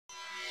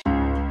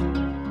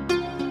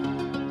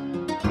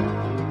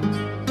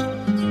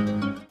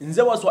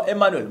nze waswa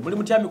Emmanuel muli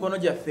mutya mikono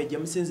gyaffe gye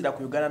musinzira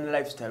ku Uganda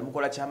Lifestyle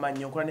mukola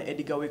kyamannyo nkola ne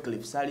Edgar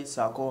Wycliffe Sali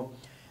Sako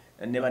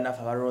ne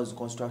banafa ba Rose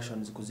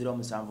Constructions ku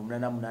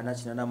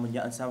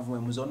 078888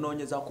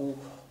 muzonoonyeza ku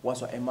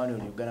waswa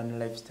Emmanuel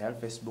Uganda Lifestyle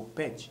Facebook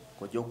page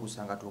kojja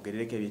okusanga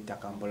twogerereko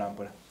eby'ettaka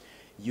mpolampola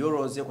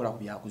Yoroze kola ku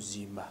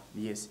byakuzimba.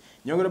 Yes.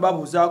 Nyongero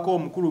babuzaako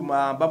omukulu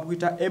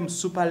babuyita M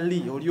Super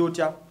Lee oli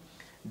otya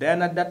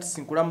Diana Dats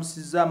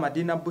nkulamusiza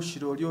Madina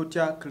Bushiro oli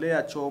otya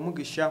Claire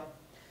Chomugisha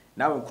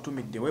nawe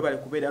nkutumidde webale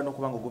kubeera no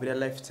kubanga ogobera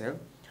lifestyle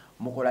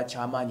mukola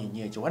kyamaanyi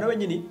nnyo ekyo wana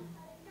wenyini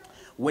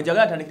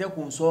wenjagala tandikire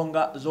ku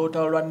nsonga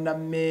z'olutalo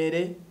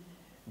Nameere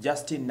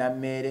Justine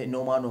Nameere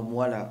n'omwana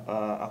omuwala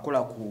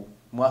akola ku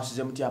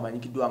mwasuze muti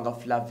amanyikiddwa nga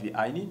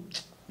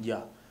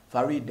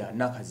Faridah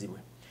Nakazibwe.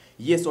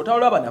 Yes, olutalo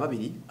lw'abaana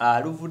babiri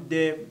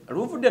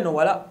luvudde no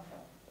wala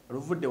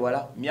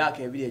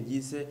myaka ebiri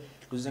egiyise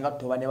tuzinga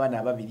tutoba ne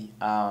baana babiri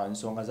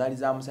nsonga zaali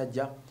za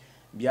musajja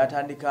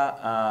byatandika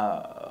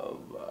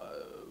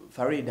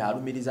Faridah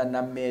alumiriza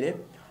Nameere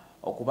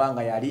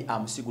okubanga yali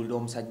amusigulira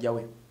omusajja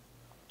we.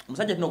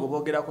 Omusajja tuno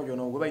gobogerako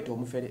yono gwe bayita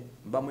omufere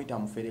bamuyita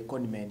mufere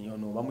conman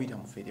yono bamuyita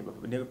mufere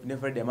ne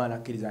Faridah maana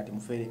akkiriza nti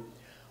mufere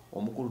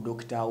omukulu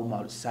Dr.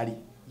 Umar Sali.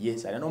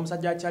 Yes, alina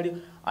omusajja akyali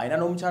alina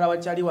n'omukyala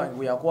wakyali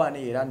wange yakwana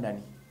e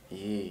London.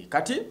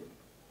 Kati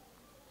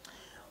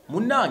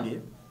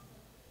munnange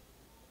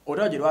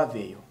otaje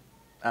lwaveeyo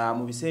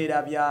mu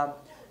biseera bya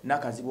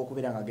Nakazibwe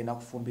okubeera nga agenda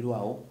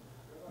kufumbirwawo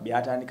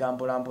byatandika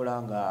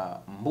mpolampola nga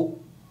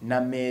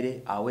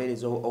Nameere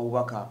aweereza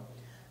obubaka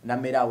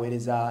Nameere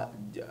aweereza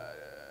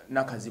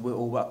Nakazibwe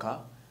obubaka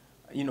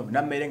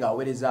Nameere nga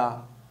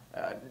aweereza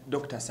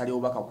Dr. Sali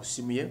obubaka ku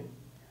ssimu ye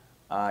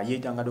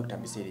yeetanga Dr.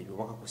 Misere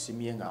obubaka ku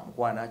ssimu ye nga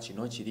mukwana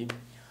kino kiri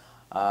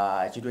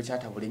ekintu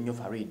ekyatabula ennyo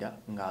Faridah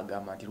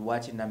ng'agamba nti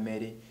lwaki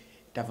Nameere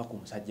tava ku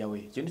musajja we.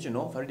 Ekintu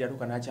kino Faridah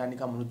yatuuka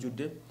n'akyanika mu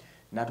lujjudde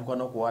n'atuuka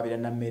n'okuwaabira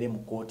Nameere mu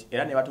kkooti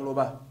era ne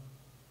batoloba.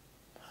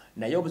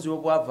 Naye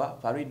obuzibu bwava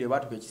Faridah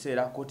batuka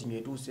ekiseera kkooti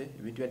ng'etuuse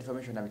ebintu bya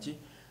defamation na biki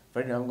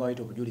Faridah namugamba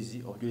ayita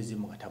obujulizi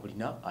mu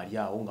katabulina ali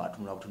awo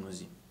ng'atunula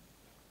butunuzi.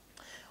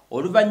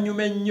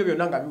 Oluvannyuma ennyo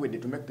byonna nga biwedde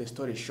to make the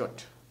story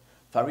short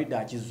Faridah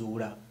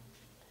akizuula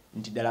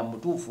nti ddala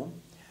mutuufu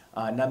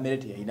Nameere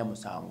teyalina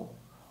musango.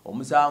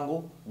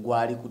 Omusango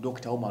gwali ku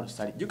Dr. Umar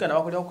Sali. Jjuka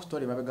nabakolera ku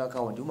story mabega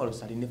akawo nti Umar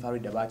Sali ne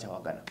Faridah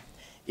bakyawagana.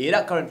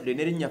 Era currently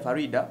n'erinnya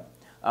Faridah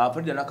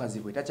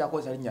Nakazibwe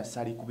takyakozesa linnya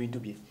Sali ku bintu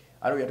bye.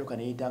 Alo yatuka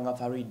neyitanga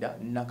Faridah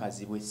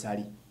Nakazibwe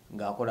Sali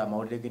ng'akola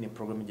amawulire ge ne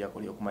program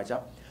gy'akolye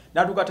okumakya.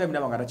 N'atuuka time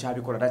naba nga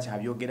takyabikola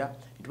takyabyogera.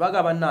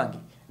 Tubaga bannange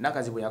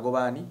Nakazibwe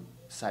yagobaani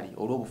Sali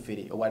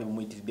olw'obufere obwali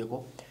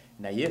bumuyitiriddeko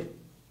naye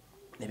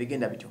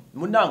nebigenda bityo.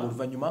 Munnange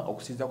oluvannyuma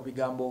okusinza ku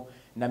bigambo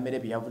Nameere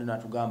bye yavudde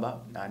n'atugamba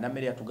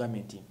Nameere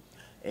yatugambye nti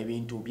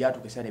ebintu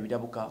byatukesa ne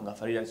bitabuka nga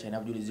Faridah kyalina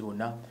bujulizi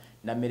bonna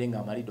Nameere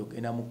ng'amalidde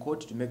okugenda mu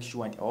court to make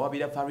sure nti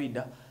awabira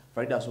Faridah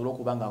asobola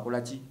okuba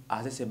ng'akola ki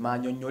asese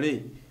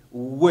maanyonnyole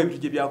ebintu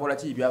gye byakola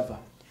ki byava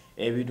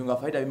ebintu nga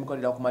Faridah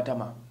bimukalira ku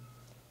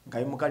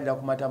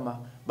matama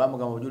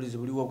bamugamba obujulizi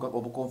buliwo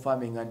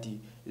obuconfirming nti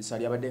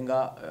Sali abadde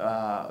nga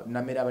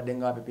Nameere abadde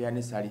nga apepeya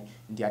ne Sali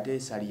nti ate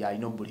Sali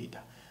alina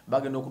obuleta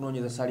bagenda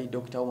okunoonyeza Sali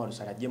Dr. Umar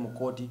Sali ajje mu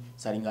kkooti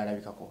Sali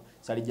ng'alabikako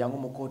Sali jangu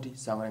mu kkooti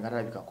sanga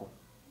ng'atalabikako.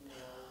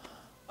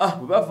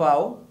 Bwe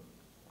bavaawo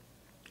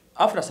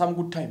after some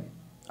good time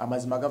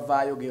amazima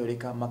gavaayo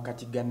geeyoleka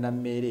makkati ga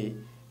Nameere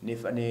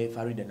ne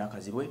Faridah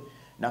Nakazibwe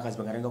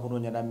ng'atenga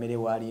kunoonya Nameere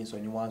waali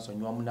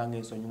nsonyiwa munange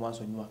nsonyiwa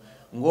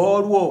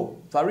ng'olwo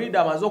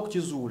Faridah amaze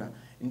okukizuula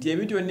nti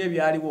ebintu byonna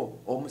ebyaliwo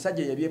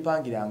omusajja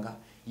yabyepangiranga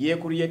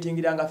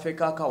yeecreatingiranga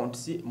fake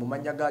accounts mu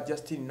mannya ga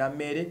Justine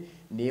Nameere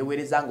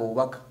neeweerezanga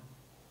obubaka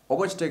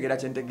oba okitegeera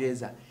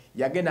kyentegeeza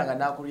yagendanga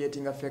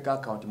n'acreatinga fake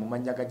account mu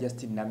mannya ga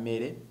Justine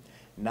Nameere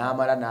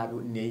n'amala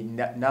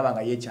n'aba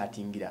nga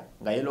yeekyatingira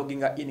nga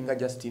yeeloginga in nga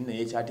Justine ne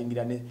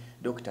yeekyatingira ne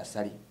Dr.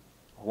 Sali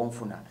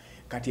obonfuna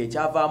kati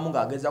ekyavaamu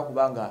ng'ageza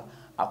kubanga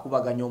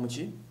akubaganya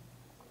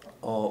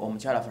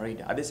omukyala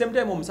Faridah. At the same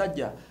time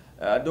omusajja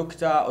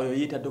oyo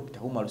yita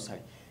Dr. Umar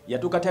Sali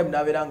yatuuka time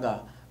n'abeera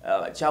nga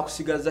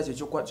kyakusigaliza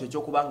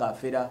kyekyokuba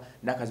ng'afeera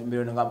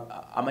Nakazibwe nga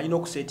amanyi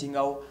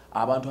n'okusetingawo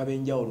abantu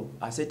ab'enjawulo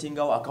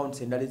asetingawo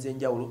accounts endala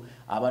ez'enjawulo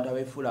abantu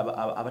abeefuula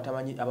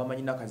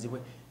abamanyi Nakazibwe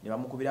ne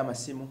bamukubira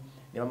amasimu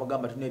ne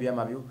bamugamba tuna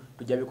ebyama byo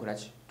tujja bikola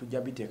ki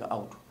tujja biteeka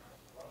out.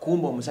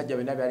 Kumba omusajja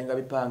byonna byalinga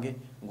bipange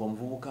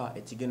ng'omuvubuka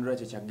ekigendera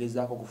kye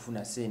kyagezaako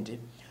okufuna ssente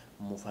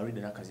mu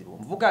Faridah Nakazibwe.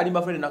 Omuvubuka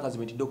alimba Faridah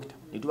Nakazibwe nti dokita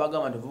ne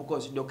tubagamba nti omuvubuka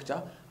osi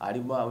dokita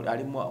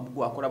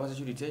alimu akola ba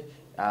security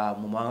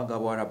mu mawanga ga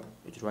Bwarabu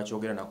ekyo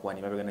twakyogera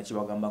nakwani mabega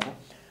nakibagambako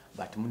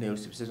but mune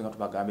olusibisezo nga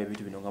tubagamba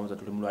ebintu bino ngamuza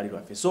tuli mu lwaliro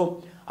lwaffe.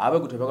 So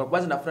abeguto byakola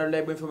kubaza nafuna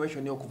reliable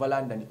information okuva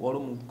London wali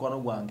mu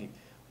mukono gwange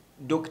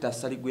Dr.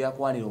 Sali gwe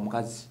yakwanira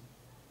omukazi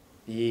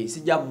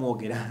sijja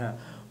mwogera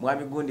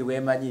mwami gundi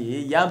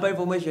wemanyi yampa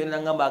information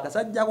nangamba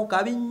akasajja ko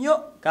kabi nnyo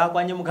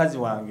kakwanye mukazi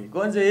wange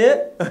konze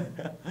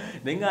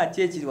nenga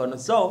kyekiri wano.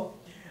 So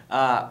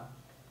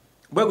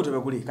bwe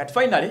gutobe kati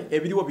finally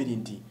ebiriwo biri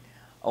nti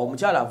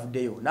omukyala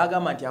avuddeyo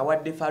n'agamba nti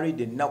awadde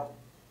Faridah ennaku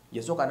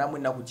yasooka namwe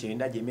ennaku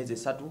 9 gy'emyezi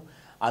 3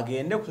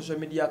 agende ku social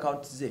media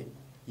account ze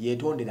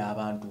yetondera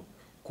abantu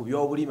ku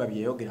by'obulima bye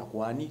yayogera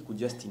kwani ku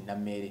Justine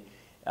Nameere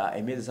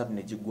emyezi 3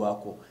 ne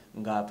giggwako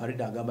nga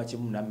Faridah agamba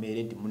kimu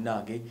Nameere nti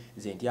munnange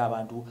nze nti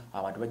abantu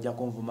bajja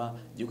konvuma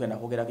jukana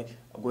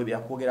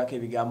kwogerako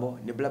ebigambo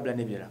ne blabla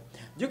nebirala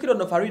jukira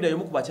no Faridah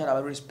yomu ku bakyala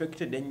aba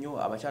respected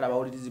ennyo abakyala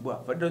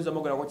abawulirizibwa Faridah oza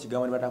mogerako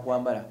kigambo ne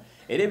batakwambala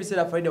era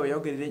ebiseera Faridah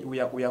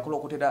yakola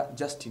okutera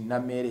Justine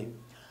Nameere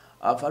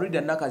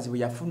Faridah Nakazibwe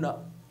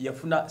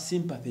yafuna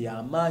sympathy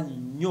y'amaanyi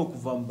nnyo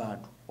okuva mu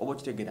bantu oba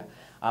kitegera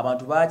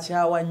abantu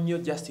bakyawa nnyo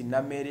Justine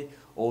Nameere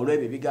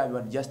olw'ebyo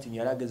ebigambibwa nti Justine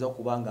yalageza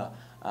okubanga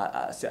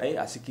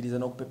asikiriza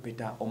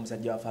n'okupepeta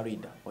omusajja wa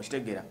Faridah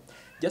okitegera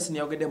Justine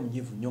yayogedde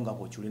munyivu nnyo nga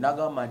bw'okyule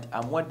n'agamba nti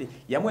amuwadde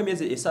yamu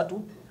emyezi 3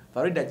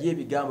 Faridah gye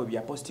ebigambo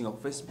bya postinga ku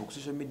Facebook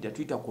social media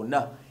Twitter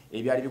kwonna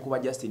ebyali bikuba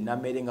Justine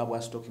Nameere nga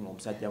bwa stalking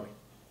omusajja we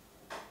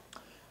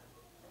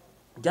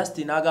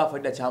Justine agamba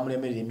Faridah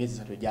kyamulemerera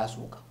emyezi 3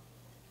 egyasooka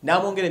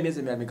n'amwongera emyezi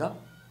emyamika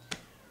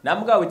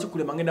namugawe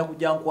kikulema ngenda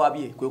kujja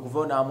nkwabye kwe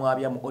kuvayo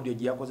namwabya mu audio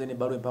gye yakoze ne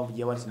balo empanvu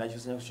gye yawandise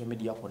n'akyusa social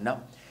media kwonna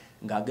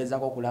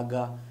ng'agezaako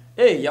okulaga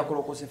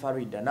yakolokose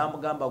Faridah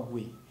n'amugamba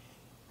gwe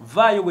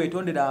vaayo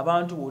bwetondera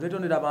abantu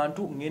bw'otetondera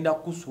abantu ngenda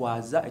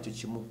kuswaza ekyo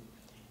kimu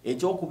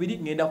ekyokubiri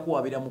ngenda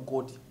kuwabira mu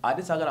kooti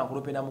ate saagala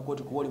nkulopenda mu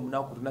kooti kuba oli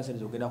munaku tuna sente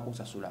zogenda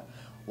kunsasula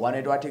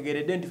wane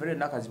twategeredde nti Faridah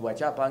Nakazibwe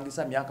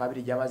akyapangisa myaka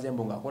 2 gy'amaze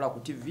mbo ng'akola ku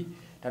TV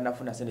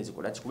tanafuna sente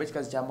zikola kikuba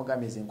ekikazi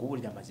kyamugambye nze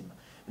nkubuulira mazima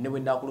ne bwe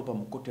ndakulupa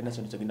mu kooti tena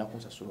sente zogenda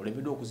kunsasula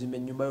olebedde okuzimba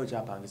ennyumba yo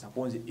kyapangisa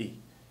konze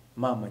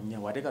maama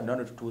nnyawe ate kati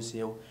nano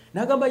tutuuseewo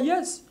n'agamba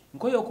yes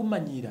nkoye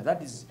okumanyiira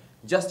that is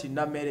Justine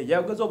Nameere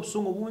yayogeza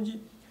obusungu bungi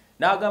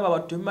n'agamba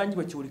abantu temumanyi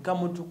bwe kiwulika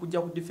muntu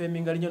kujja ku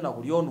defaming linyo na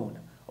kulyonoona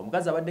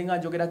omukazi abadde nga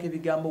njogerako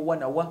ebigambo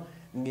wanawa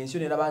ng'ensi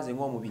yonna erabanze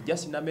ng'omubi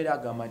Justine Nameere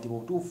agamba nti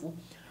bw'otuufu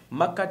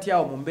makkati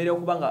awo mu mbeera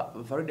okuba nga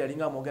Faridah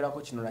alinga amwogerako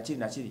kino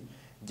nakiri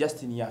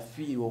Justine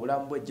yafiirwa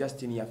obulamu bwe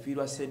Justine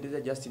yafiirwa sente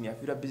ze Justine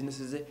yafiirwa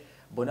bizinesi ze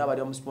bonna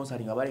abali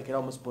omusponsaringa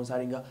balekerawo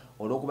omusponsaringa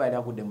olw'okuba yali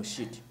agudde mu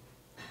shit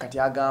kati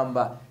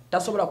agamba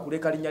tasobola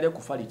kuleka linnya lye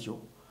kufa lityo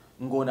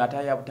ng'ono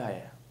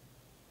ataayabutaaya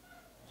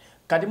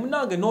kati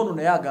munnange n'ono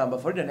naye agamba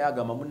Faridah naye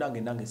agamba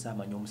munnange nange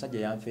saamanyi omusajja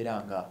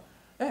yanferanga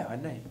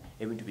anaye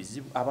ebintu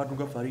bizibu abantu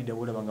nga Faridah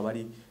bolaba nga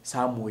bali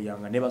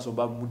saamwoyanga ne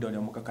basoba mudda ne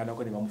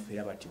bamukakanako ne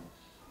bamufeera batyo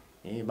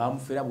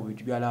bamufeera mu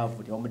bintu bya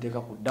laavu ne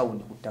bamuteeka ku down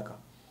ku ttaka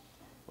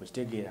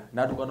okitegeera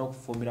n'atuuka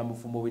n'okufumbira mu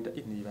bufumbo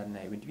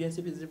banaye ebintu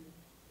byensi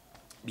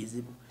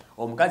bizibu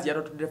omukazi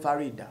yatotodde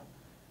Faridah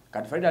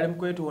kati Faridah ali mu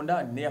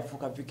kwetonda ne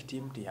yafuuka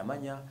victim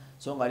teyamanya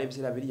so nga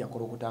ebiseera biri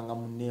yakolokotanga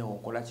munne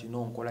onkola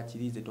kino onkola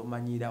kirize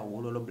tomanyiira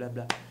wololo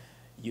blabla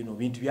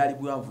bintu byali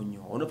bwanvu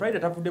nnyo ono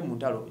Faridah tavudde mu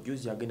ntalo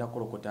juzi agenda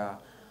kolokota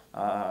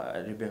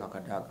Rebecca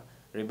Kadaga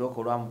Rebecca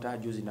olwamuta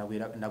juzi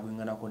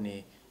nagwinganako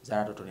ne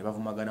Zaratoto ne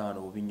bavumagana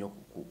wano bubi nnyo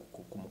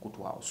ku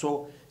mukutu wawo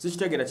so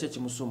sikitegeera ki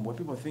ekimusumbuwa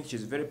people think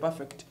she's very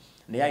perfect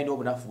naye alina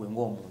obunafu bwe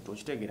ng'omuntu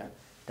okitegeera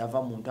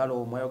tava mu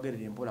ntalo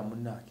mwayogerera empola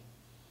munnaake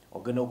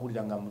ogenda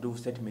okuwulira nga mutuufu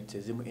statements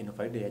ezimu eno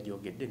Faridah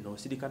yagyogedde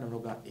n'osirika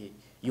nonoga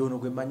yono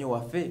gwe mmanyi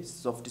waffe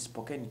soft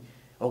spoken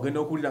ogenda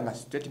okuwulira nga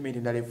statement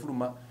endala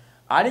efuluma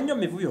ali nnyo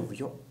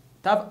mivuyovuyo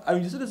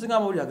ebintu singa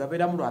amawulire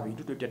agabeeramu lwa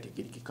bintu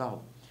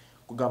twebyategerekekaawo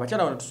kugamba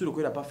abakyala bano tusuubira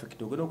okubeera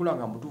perfect ogenda okulaba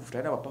nga mutuufu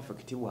talina ba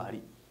perfect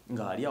bw'ali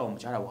ng'ali awo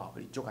omukyala wa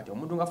bulijjo kati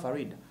omuntu nga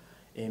Faridah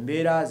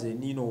embeera ze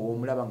nino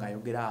omulaba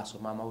ng'ayogera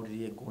asoma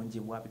amawulire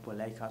egonjebwa people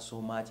like her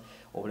so much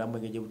obulamu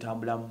bwenge gye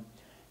butambulamu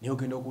naye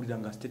ogenda okuwulira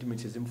nga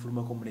statements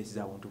ezimufulumako munesi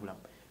z'abuntu bulamu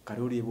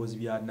kati oli eboozi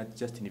bya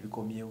Justine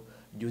bikomyewo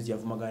juzi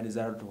yavumagana ne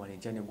Zaratoto wano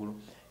enkya n'eggulu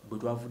bwe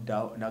twavudde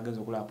awo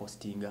n'agenza okulaba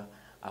postinga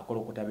akola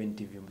okutaba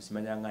NTV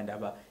musimanya nga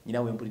ndaba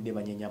nyina wempulidde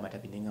banyenya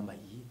amatabi n'engamba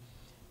ye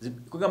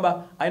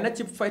kugamba alina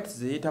cheap fights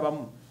ze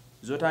yeetabamu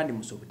zotandi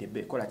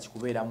musobodde kola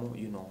kikubeeramu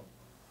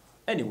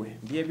anyway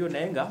byebyo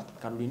naye nga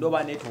kalulinde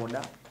oba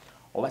neetonda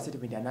oba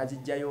statement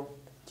anazijjayo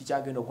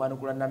kikyagenda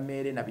okwanukula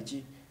Nameere na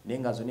biki naye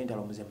nga zonna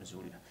entalo muze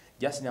muzuulira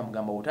Justine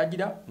amugamba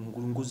otagira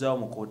ngulunguzaawo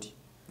mu kooti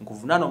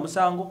nkuvunaana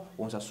omusango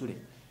onsasule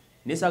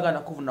naye saagala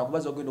nakuvunana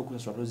kubaza ogenda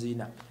okusasula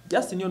toziina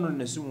Justine ono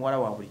nesi muwala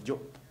wa bulijjo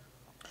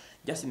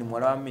Justine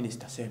muwala wa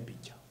Minisita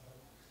Sempijja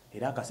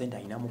era akasente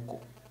ayinamuko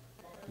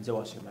nze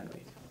wa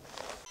Emmanuel